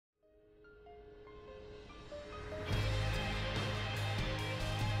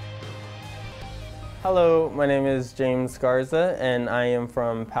Hello, my name is James Garza, and I am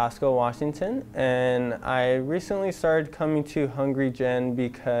from Pasco, Washington. And I recently started coming to Hungry Gen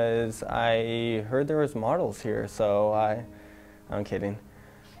because I heard there was models here. I'm kidding.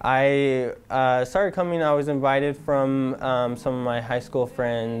 I started coming. I was invited from some of my high school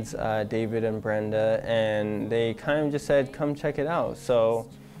friends, David and Brenda, and they kind of just said, "Come check it out." So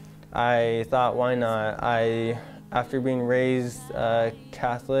I thought, why not? After being raised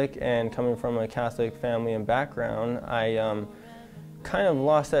Catholic and coming from a Catholic family and background, I kind of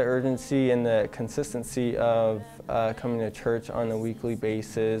lost that urgency and the consistency of coming to church on a weekly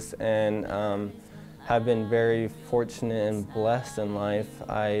basis, and have been very fortunate and blessed in life.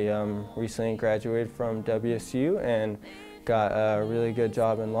 I recently graduated from WSU and got a really good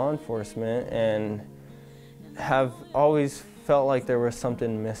job in law enforcement, and have always felt like there was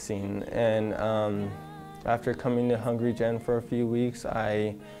something missing. And after coming to Hungry Gen for a few weeks,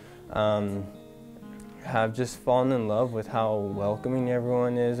 I have just fallen in love with how welcoming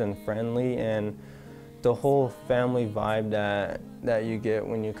everyone is and friendly, and the whole family vibe that you get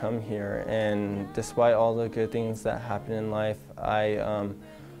when you come here. And despite all the good things that happen in life, I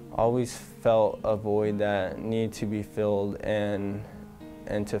always felt a void that needed to be filled, and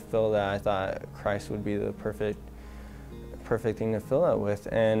to fill that, I thought Christ would be the perfect thing to fill that with.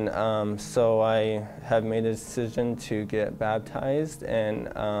 And so I have made a decision to get baptized, and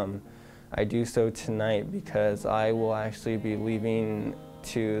I do so tonight because I will actually be leaving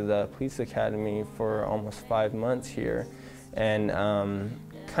to the police academy for almost 5 months here, and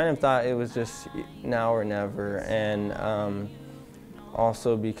kind of thought it was just now or never. And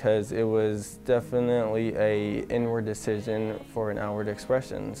also because it was definitely an inward decision for an outward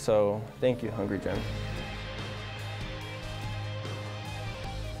expression. So thank you, Hungry Gen.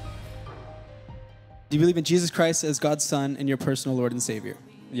 Do you believe in Jesus Christ as God's Son and your personal Lord and Savior?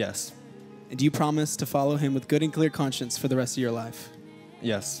 Yes. And do you promise to follow him with good and clear conscience for the rest of your life?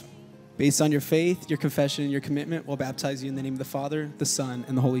 Yes. Based on your faith, your confession, and your commitment, we'll baptize you in the name of the Father, the Son,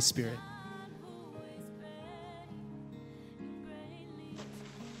 and the Holy Spirit.